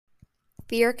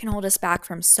Fear can hold us back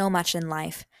from so much in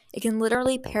life. It can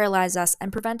literally paralyze us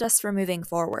and prevent us from moving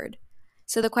forward.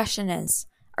 So the question is,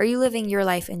 are you living your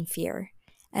life in fear?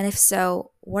 And if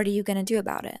so, what are you going to do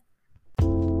about it?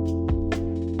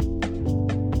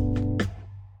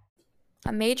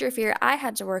 A major fear I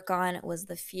had to work on was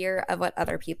the fear of what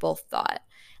other people thought.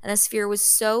 And this fear was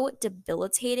so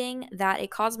debilitating that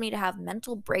it caused me to have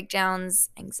mental breakdowns,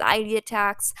 anxiety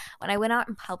attacks when I went out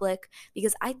in public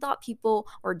because I thought people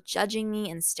were judging me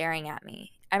and staring at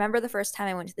me. I remember the first time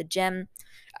I went to the gym,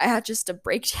 I had just a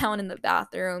breakdown in the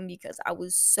bathroom because I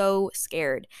was so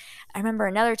scared. I remember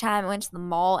another time I went to the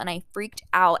mall and I freaked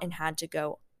out and had to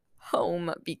go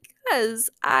home because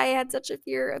I had such a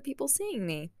fear of people seeing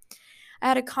me. I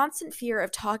had a constant fear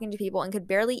of talking to people and could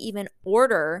barely even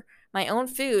order my own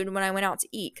food when I went out to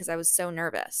eat because I was so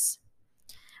nervous.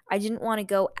 I didn't want to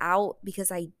go out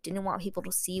because I didn't want people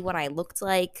to see what I looked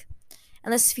like.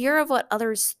 And this fear of what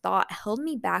others thought held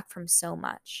me back from so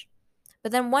much.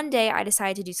 But then one day I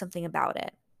decided to do something about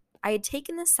it. I had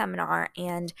taken this seminar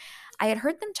and I had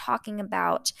heard them talking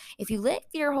about if you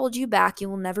let fear hold you back, you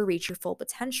will never reach your full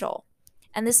potential.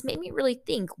 And this made me really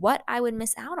think what I would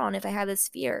miss out on if I had this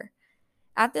fear.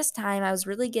 At this time, I was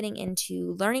really getting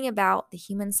into learning about the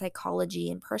human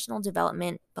psychology and personal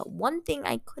development, but one thing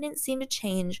I couldn't seem to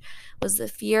change was the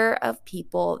fear of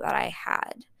people that I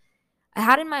had. I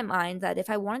had in my mind that if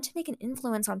I wanted to make an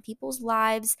influence on people's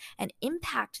lives and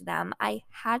impact them, I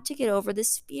had to get over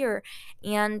this fear.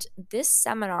 And this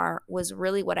seminar was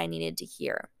really what I needed to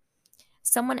hear.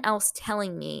 Someone else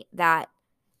telling me that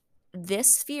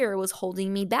this fear was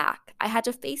holding me back. I had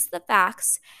to face the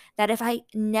facts that if I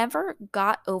never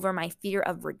got over my fear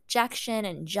of rejection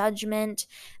and judgment,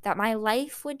 that my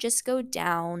life would just go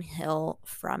downhill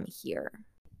from here.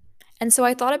 And so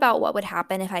I thought about what would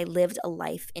happen if I lived a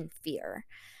life in fear.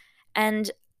 And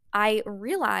I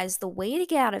realized the way to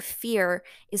get out of fear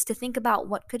is to think about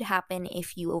what could happen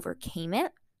if you overcame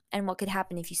it and what could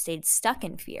happen if you stayed stuck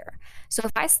in fear. So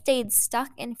if I stayed stuck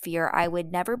in fear, I would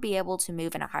never be able to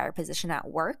move in a higher position at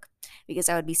work because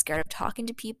I would be scared of talking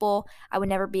to people. I would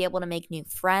never be able to make new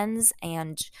friends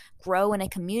and grow in a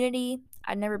community.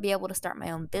 I'd never be able to start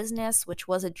my own business, which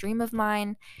was a dream of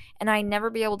mine. And I'd never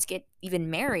be able to get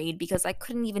even married because I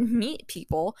couldn't even meet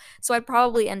people. So I'd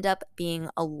probably end up being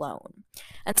alone.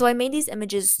 And so I made these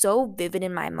images so vivid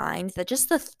in my mind that just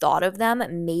the thought of them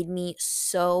made me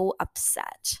so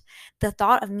upset. The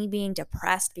thought of me being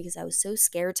depressed because I was so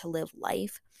scared to live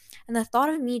life, and the thought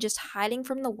of me just hiding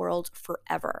from the world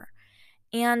forever.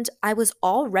 And I was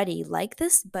already like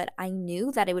this, but I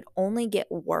knew that it would only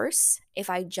get worse if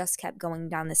I just kept going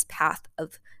down this path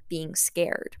of being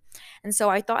scared. And so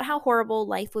I thought how horrible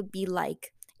life would be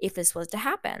like if this was to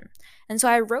happen. And so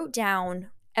I wrote down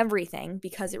everything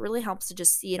because it really helps to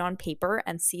just see it on paper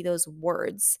and see those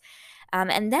words.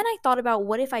 And then I thought about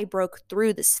what if I broke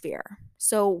through this fear?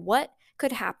 So, what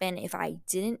could happen if I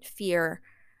didn't fear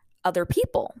other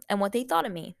people and what they thought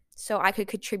of me? So I could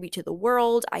contribute to the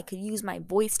world. I could use my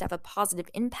voice to have a positive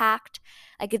impact.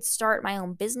 I could start my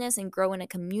own business and grow in a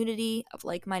community of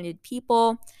like minded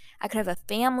people. I could have a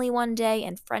family one day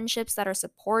and friendships that are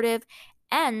supportive.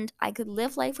 And I could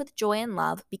live life with joy and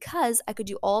love because I could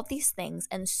do all of these things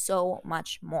and so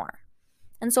much more.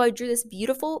 And so I drew this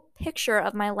beautiful picture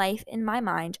of my life in my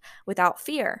mind without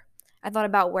fear. I thought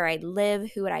about where I'd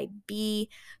live, who would I be,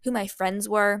 who my friends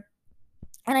were.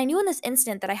 And I knew in this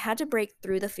instant that I had to break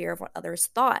through the fear of what others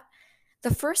thought.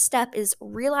 The first step is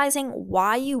realizing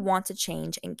why you want to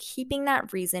change and keeping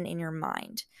that reason in your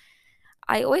mind.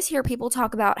 I always hear people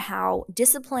talk about how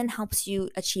discipline helps you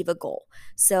achieve a goal.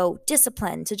 So,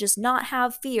 discipline to just not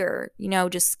have fear,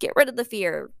 just get rid of the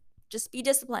fear, just be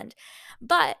disciplined.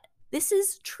 But this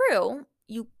is true.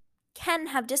 You can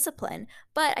have discipline,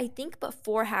 but I think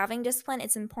before having discipline,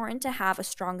 it's important to have a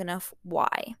strong enough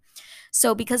why.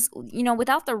 So, because,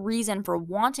 without the reason for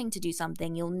wanting to do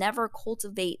something, you'll never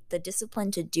cultivate the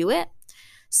discipline to do it.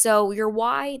 So, your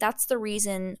why, that's the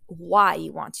reason why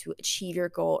you want to achieve your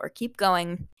goal or keep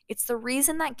going. It's the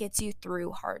reason that gets you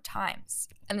through hard times,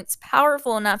 and it's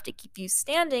powerful enough to keep you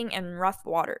standing in rough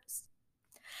waters.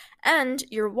 And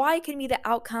your why can be the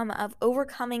outcome of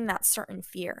overcoming that certain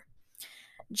fear.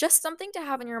 Just something to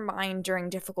have in your mind during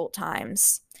difficult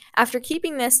times. After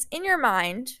keeping this in your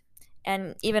mind,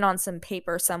 and even on some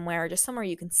paper somewhere, just somewhere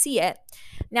you can see it,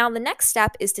 now the next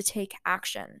step is to take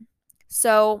action.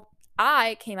 So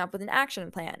I came up with an action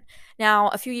plan. Now,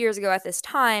 a few years ago at this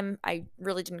time, I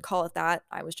really didn't call it that.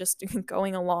 I was just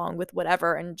going along with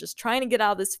whatever and just trying to get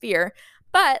out of this fear.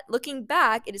 But looking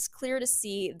back, it is clear to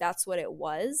see that's what it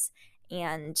was.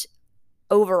 And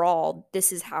overall,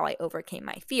 this is how I overcame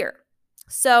my fear.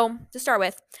 So, to start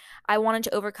with, I wanted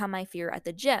to overcome my fear at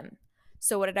the gym.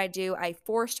 So, what did I do? I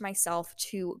forced myself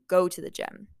to go to the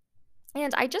gym.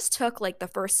 And I just took like the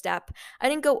first step. I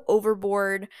didn't go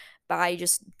overboard by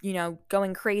just,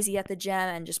 going crazy at the gym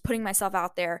and just putting myself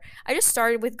out there. I just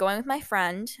started with going with my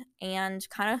friend and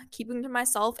kind of keeping to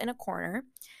myself in a corner.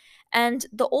 And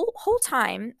the whole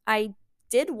time, I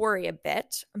did worry a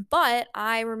bit, but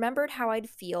I remembered how I'd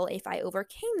feel if I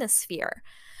overcame this fear.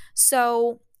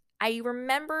 So I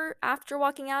remember after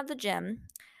walking out of the gym,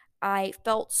 I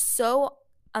felt so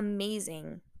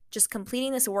amazing just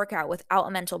completing this workout without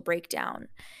a mental breakdown.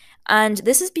 And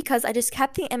this is because I just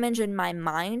kept the image in my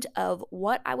mind of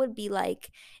what I would be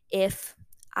like if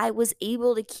I was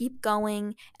able to keep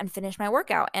going and finish my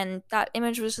workout. And that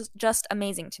image was just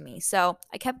amazing to me. So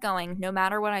I kept going no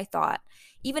matter what I thought,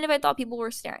 even if I thought people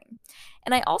were staring.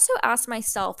 And I also asked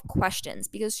myself questions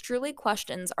because truly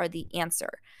questions are the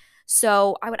answer.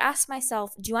 So I would ask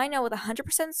myself, do I know with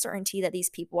 100% certainty that these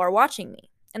people are watching me?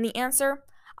 And the answer,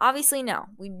 obviously, no.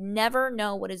 We never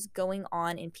know what is going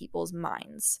on in people's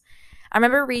minds. I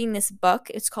remember reading this book.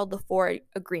 It's called The Four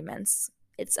Agreements.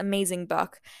 It's an amazing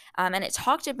book. And it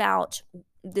talked about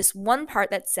this one part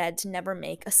that said to never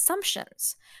make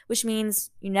assumptions, which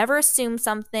means you never assume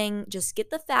something, just get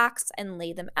the facts and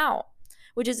lay them out,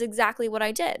 which is exactly what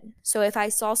I did. So if I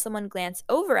saw someone glance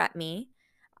over at me,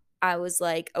 I was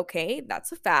like, okay,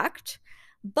 that's a fact.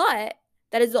 But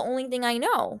that is the only thing I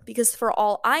know because for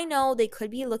all I know, they could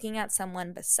be looking at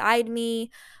someone beside me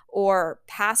or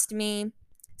past me.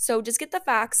 So just get the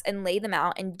facts and lay them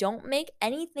out and don't make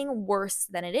anything worse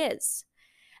than it is.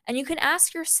 And you can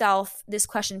ask yourself this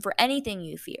question for anything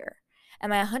you fear.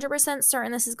 Am I 100%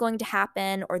 certain this is going to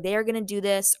happen or they're going to do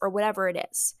this or whatever it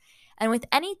is? And with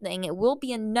anything, it will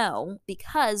be a no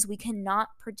because we cannot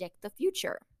predict the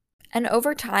future. And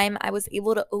over time, I was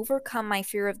able to overcome my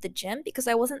fear of the gym because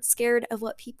I wasn't scared of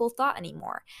what people thought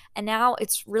anymore. And now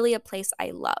it's really a place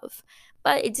I love.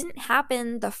 But it didn't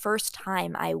happen the first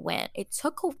time I went. It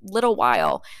took a little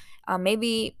while,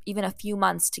 maybe even a few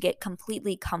months to get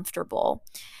completely comfortable.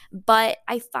 But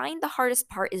I find the hardest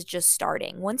part is just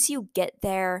starting. Once you get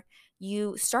there,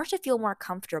 you start to feel more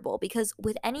comfortable because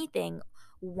with anything,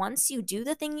 once you do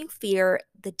the thing you fear,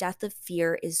 the death of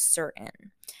fear is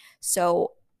certain.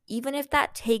 So even if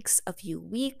that takes a few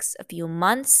weeks, a few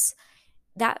months,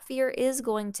 that fear is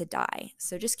going to die.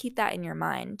 So just keep that in your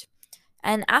mind.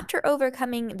 And after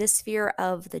overcoming this fear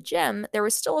of the gym, there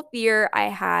was still a fear I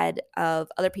had of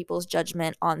other people's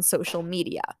judgment on social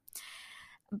media.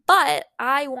 But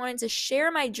I wanted to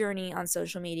share my journey on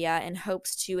social media in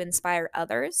hopes to inspire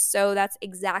others. So that's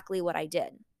exactly what I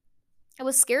did. I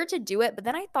was scared to do it, but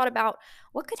then I thought about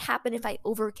what could happen if I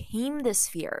overcame this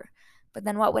fear. But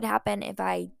then what would happen if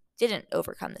I didn't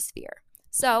overcome this fear?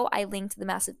 So I linked the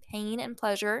massive pain and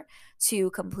pleasure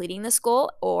to completing this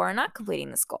goal or not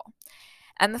completing this goal.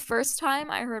 And the first time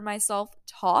I heard myself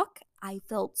talk, I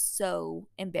felt so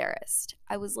embarrassed.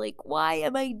 I was like, why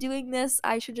am I doing this?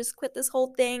 I should just quit this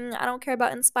whole thing. I don't care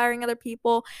about inspiring other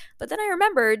people. But then I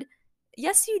remembered,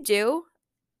 yes, you do.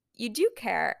 You do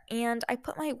care. And I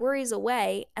put my worries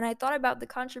away and I thought about the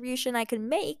contribution I could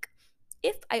make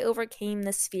if I overcame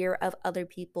the fear of other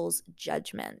people's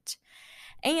judgment.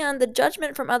 And the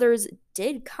judgment from others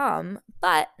did come,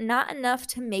 but not enough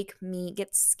to make me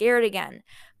get scared again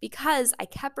because I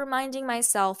kept reminding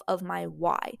myself of my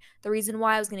why, the reason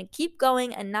why I was going to keep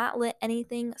going and not let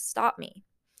anything stop me.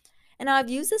 And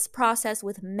I've used this process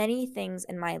with many things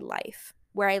in my life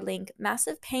where I link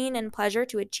massive pain and pleasure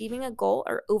to achieving a goal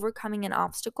or overcoming an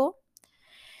obstacle.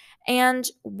 And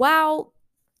while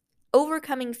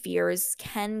overcoming fears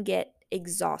can get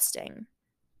exhausting,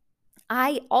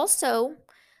 I also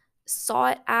saw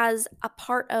it as a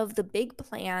part of the big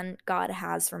plan God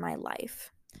has for my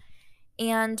life.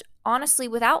 And honestly,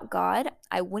 without God,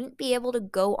 I wouldn't be able to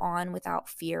go on without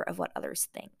fear of what others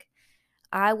think.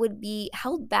 I would be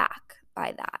held back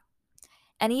by that.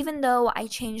 And even though I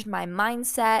changed my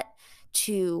mindset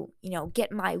to,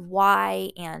 get my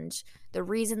why and the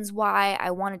reasons why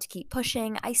I wanted to keep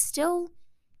pushing, I still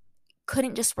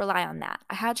couldn't just rely on that.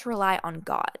 I had to rely on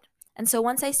God. And so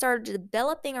once I started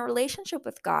developing a relationship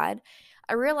with God,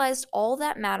 I realized all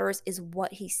that matters is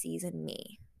what He sees in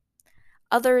me.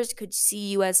 Others could see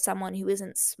you as someone who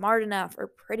isn't smart enough or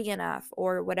pretty enough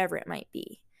or whatever it might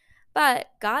be. But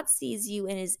God sees you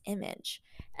in His image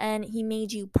and He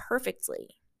made you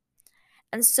perfectly.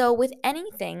 And so, with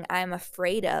anything I'm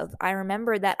afraid of, I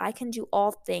remember that I can do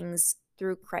all things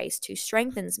through Christ who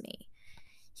strengthens me.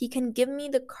 He can give me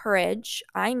the courage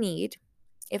I need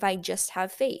if I just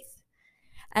have faith.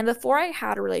 And before I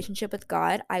had a relationship with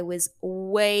God, I was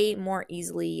way more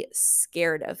easily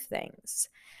scared of things.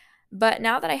 But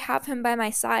now that I have Him by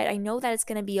my side, I know that it's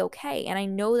going to be okay. And I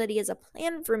know that He has a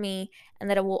plan for me and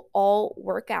that it will all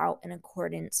work out in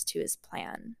accordance to His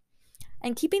plan.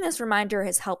 And keeping this reminder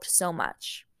has helped so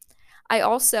much. I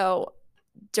also,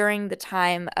 during the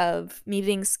time of me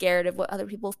being scared of what other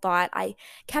people thought, I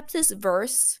kept this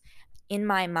verse in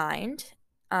my mind.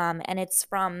 And it's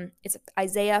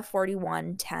Isaiah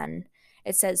 41:10.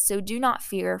 It says, "So do not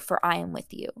fear, for I am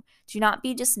with you. Do not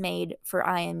be dismayed, for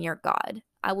I am your God.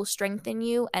 I will strengthen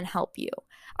you and help you.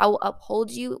 I will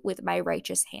uphold you with my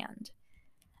righteous hand."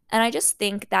 And I just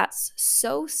think that's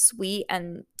so sweet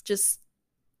and just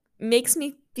makes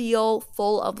me feel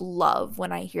full of love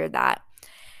when I hear that.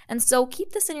 And so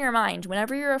keep this in your mind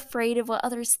whenever you're afraid of what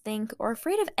others think or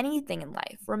afraid of anything in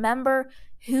life. Remember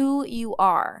who you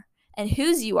are and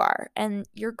whose you are, and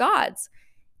you're God's.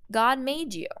 God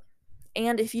made you.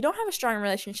 And if you don't have a strong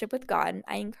relationship with God,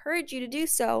 I encourage you to do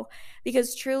so,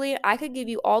 because truly I could give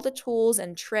you all the tools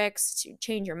and tricks to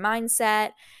change your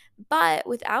mindset, but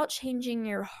without changing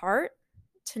your heart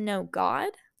to know God,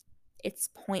 it's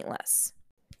pointless.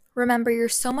 Remember, you're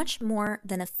so much more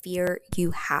than a fear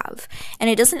you have, and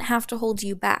it doesn't have to hold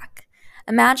you back.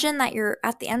 Imagine that you're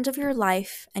at the end of your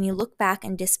life and you look back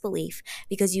in disbelief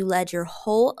because you led your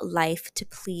whole life to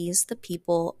please the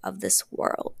people of this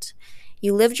world.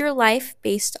 You lived your life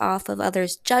based off of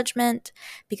others' judgment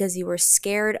because you were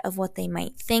scared of what they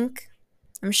might think.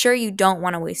 I'm sure you don't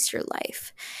want to waste your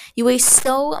life. You waste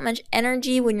so much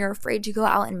energy when you're afraid to go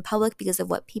out in public because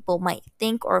of what people might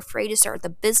think, or afraid to start the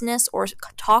business or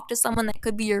talk to someone that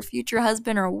could be your future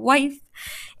husband or wife.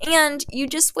 And you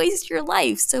just waste your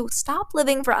life. So stop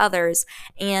living for others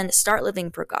and start living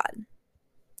for God.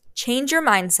 Change your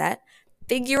mindset,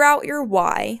 figure out your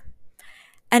why,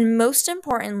 and most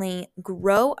importantly,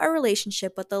 grow a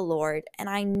relationship with the Lord.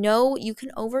 And I know you can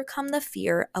overcome the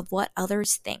fear of what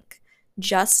others think,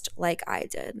 just like I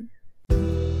did.